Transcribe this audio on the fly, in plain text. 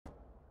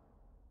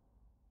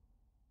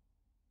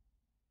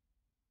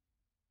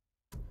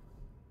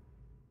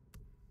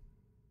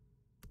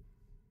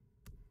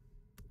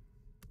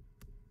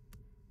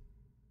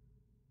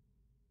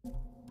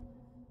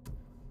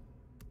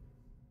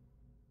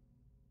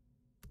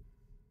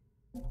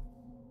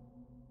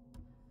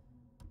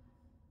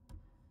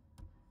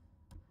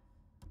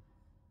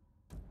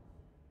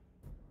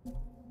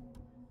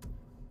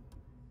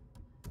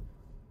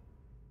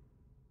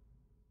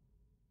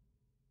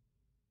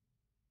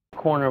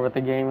corner, but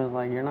the game is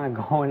like, you're not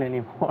going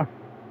anymore.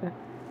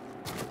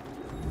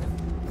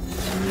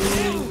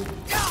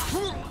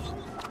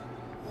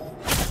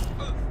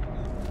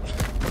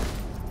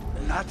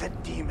 Not a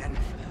demon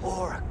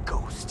or a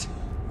ghost,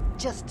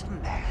 just a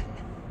man.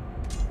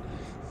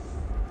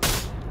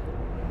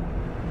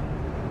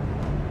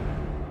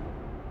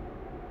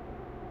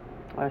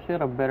 I should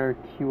have a better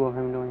cue of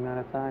him doing that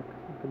attack.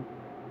 I could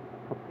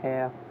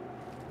prepare.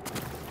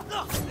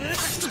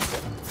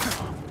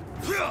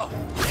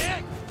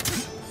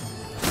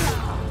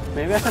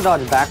 Maybe I should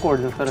dodge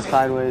backwards instead of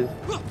sideways.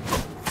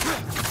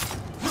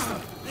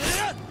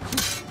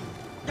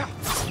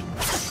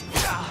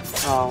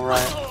 Oh, right.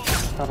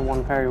 Thought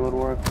one parry would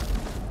work.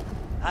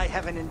 I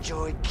haven't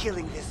enjoyed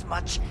killing this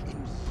much in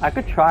years. I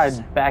could try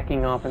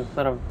backing up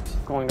instead of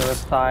going to the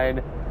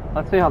side.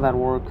 Let's see how that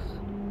works.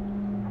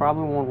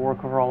 Probably won't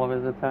work for all of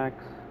his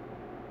attacks.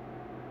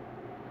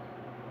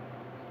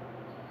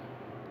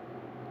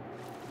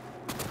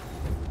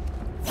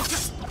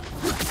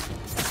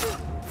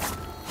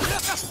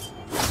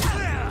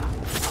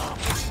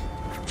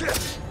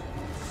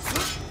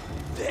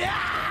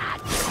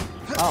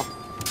 Oh,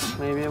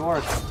 maybe it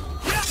works.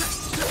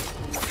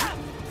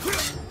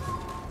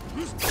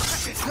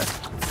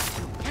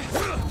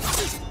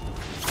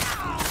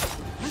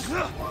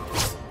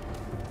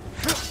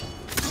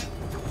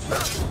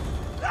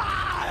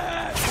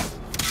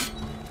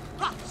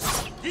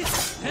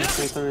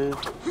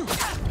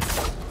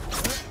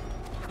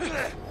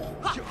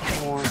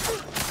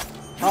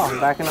 Oh,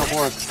 backing up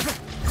works.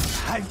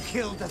 I've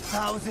killed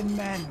 1,000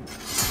 men.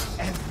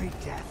 Every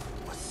death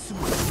was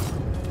suicide.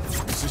 The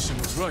physician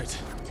was right.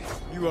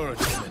 You are a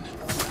demon.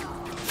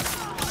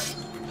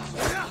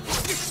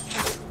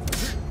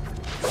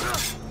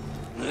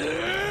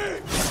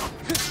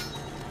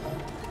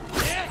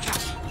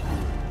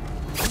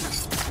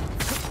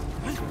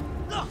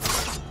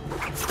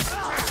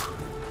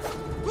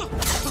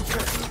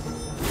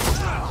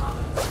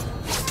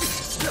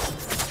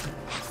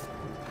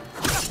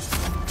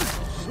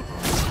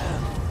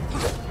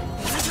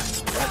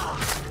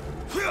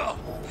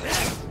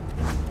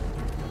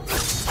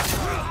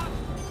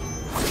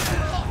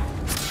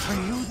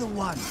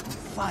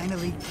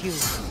 Finally killed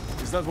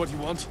me. Is that what you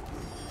want?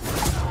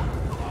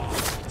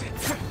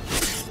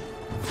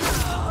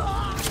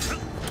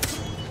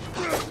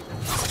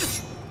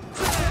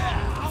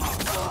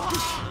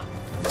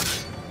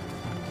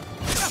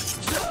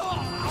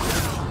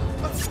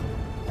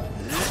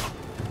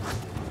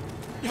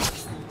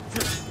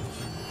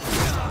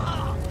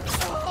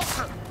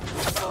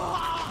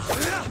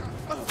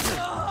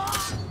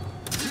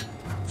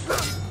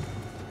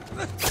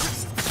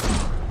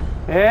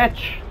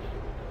 Bitch!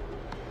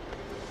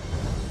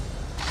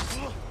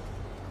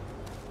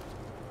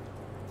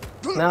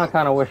 Now I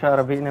kind of wish I would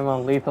have beaten him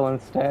on lethal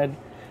instead.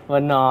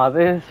 But nah,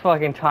 this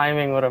fucking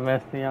timing would have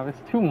messed me up. It's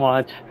too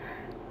much.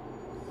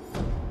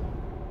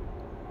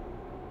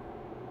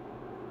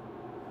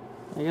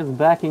 I guess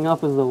backing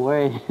up is the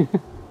way.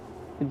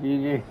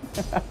 GG.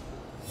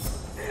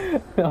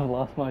 I've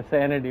lost my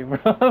sanity, bro.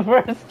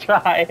 First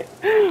try.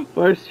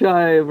 First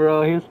try,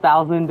 bro. He was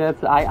 1,000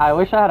 deaths. I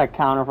wish I had a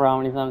counter for how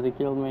many times he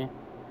killed me.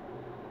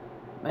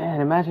 Man,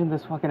 imagine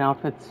this fucking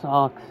outfit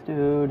sucks,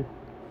 dude.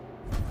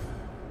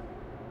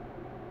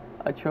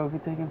 A trophy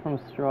taken from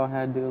Straw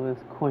Hat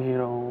Duelist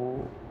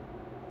Kojiro.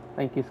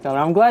 Thank you, Scholar.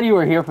 I'm glad you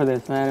were here for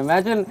this, man.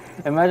 Imagine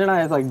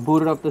I like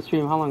booted up the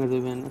stream. How long has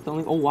it been? It's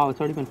only, oh wow,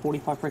 it's already been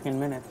 45 freaking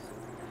minutes.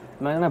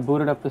 Imagine I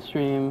booted up the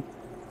stream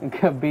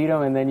and beat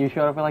him, and then you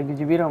showed up and like, did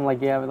you beat him? I'm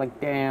like, yeah, but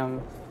like,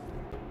 damn.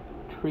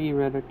 Tree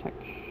redder tech.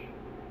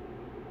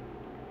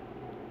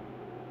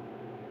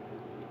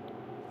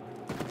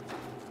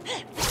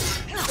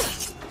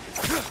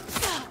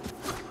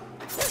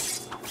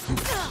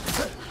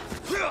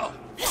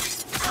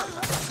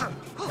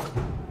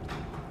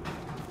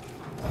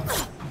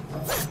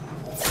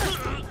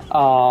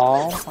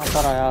 Oh, I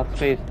thought I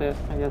outspaced it.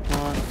 I guess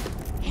not.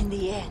 In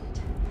the end,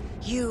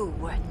 you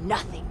were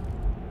nothing.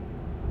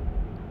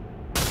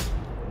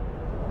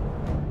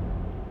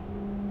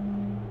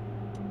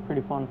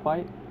 Pretty fun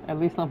fight. At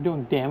least I'm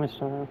doing damage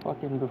to her.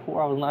 Fucking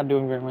before I was not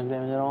doing very much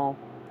damage at all.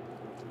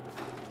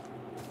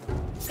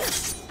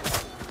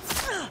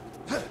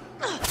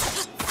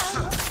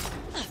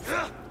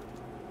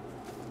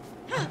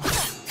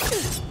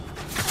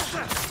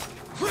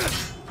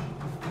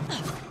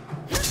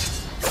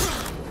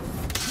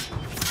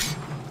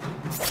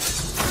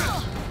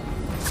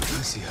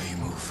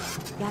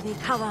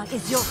 Yarikawa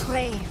is your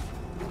grave.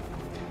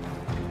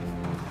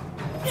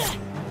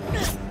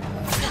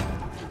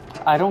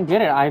 I don't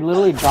get it. I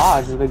literally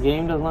dodged. The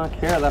game does not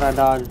care that I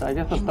dodged. I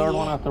guess the third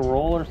one I have to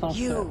roll or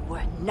something. You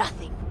were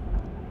nothing.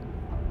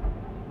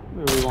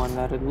 Rewind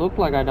that. It looked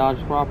like I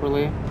dodged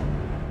properly.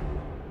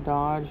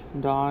 Dodge,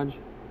 dodge.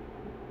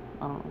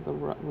 Oh, the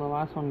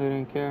last one they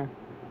didn't care.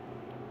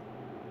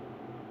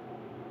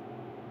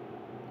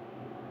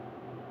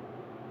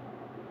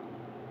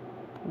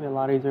 It'd be a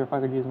lot easier if I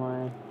could use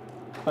my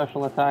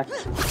special attack.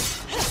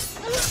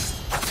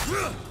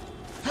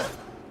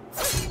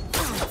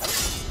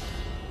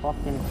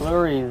 Fucking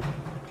flurries.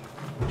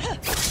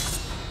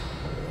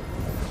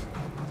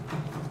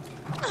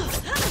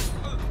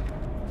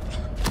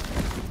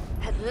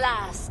 At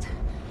last,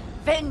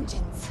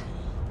 vengeance.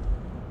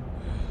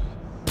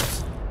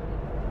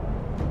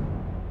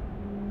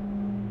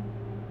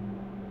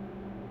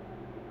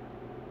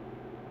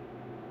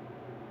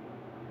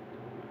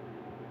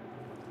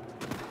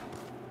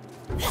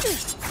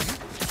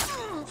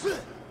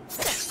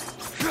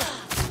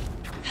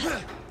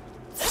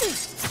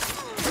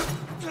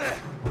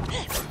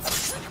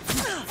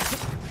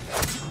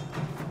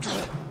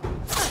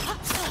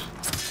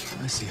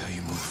 I see how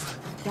you move.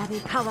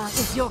 Yarikawa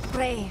is your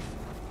grave.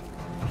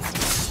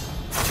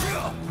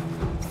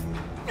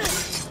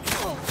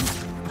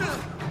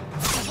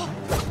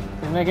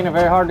 He's making it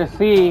very hard to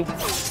see.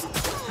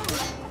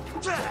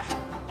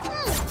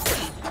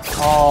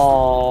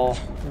 Oh,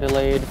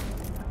 delayed.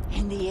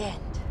 In the end,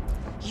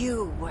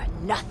 you were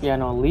nothing. Yeah,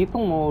 no,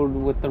 lethal mode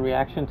with the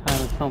reaction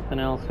time is something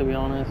else, to be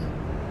honest.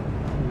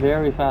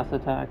 Very fast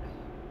attacks.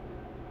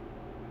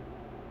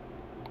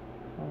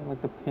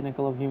 Like the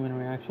pinnacle of human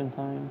reaction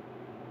time.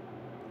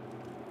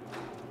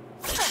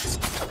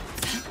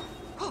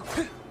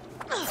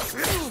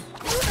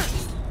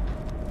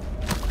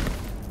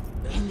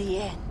 In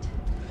the end,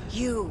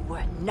 you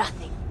were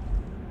nothing.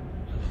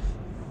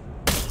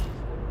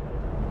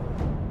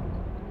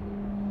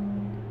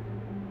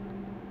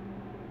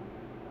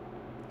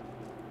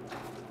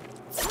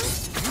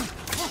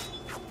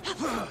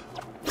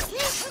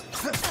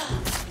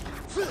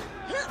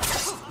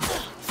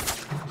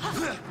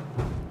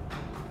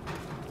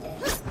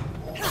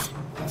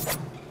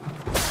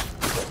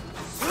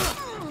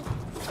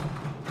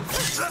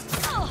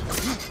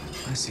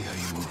 I see how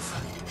you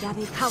move.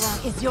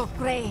 Yarikawa is your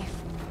grave.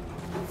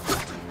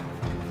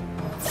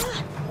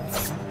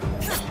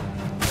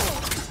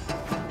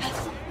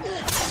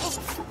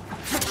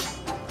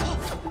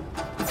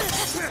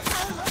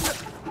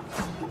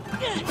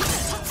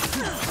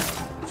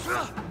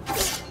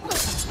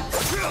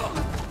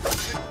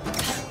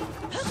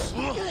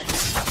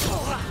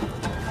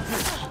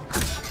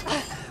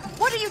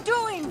 What are you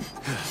doing?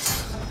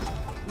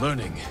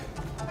 Learning.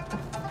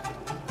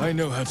 I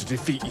know how to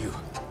defeat you.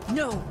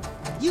 No,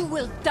 you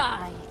will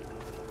die.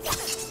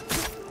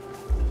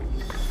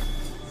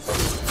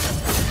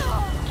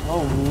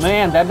 Oh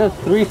man, that does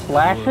 3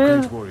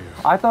 slashes? great warrior.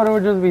 I thought it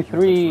would just be You got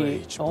 3.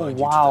 rage, Oh blind you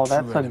to wow, the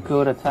that's true a enemy.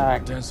 good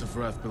attack. Dance of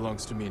Wrath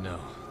belongs to me now.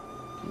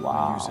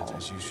 Wow. Use it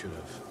as you should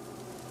have.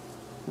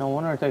 No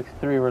wonder it takes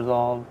 3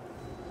 resolve.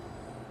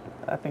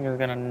 That thing is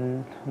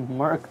gonna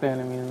murk the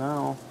enemies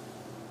now.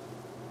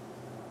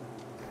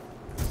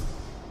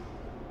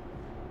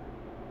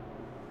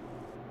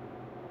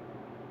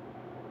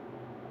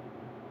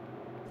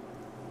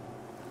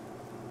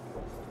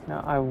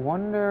 Now I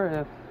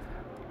wonder if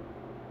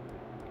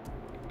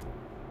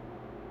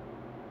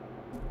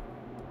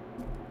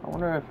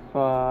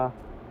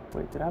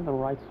wait, did I have the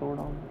right sword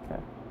on?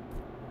 Okay. I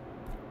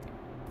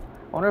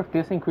wonder if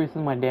this increases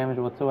my damage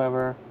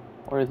whatsoever,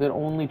 or is it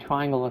only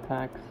triangle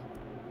attacks?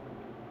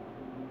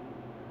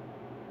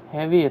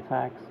 Heavy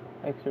attacks,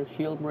 extra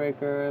shield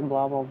breaker,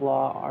 blah blah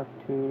blah,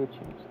 R2 to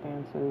change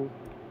stances,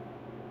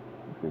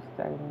 increase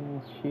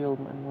staggering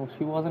shieldman. Well,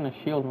 she wasn't a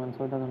shieldman,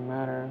 so it doesn't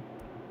matter.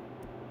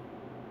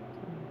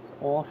 It's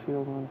all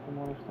shieldman for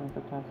more stance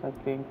attacks, I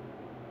think.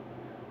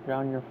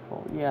 Down your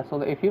full. Yeah,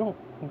 so if you don't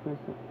increase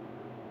the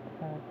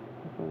attack,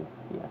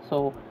 yeah,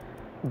 so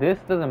this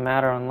doesn't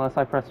matter unless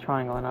I press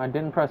triangle, and I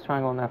didn't press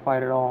triangle in that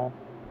fight at all.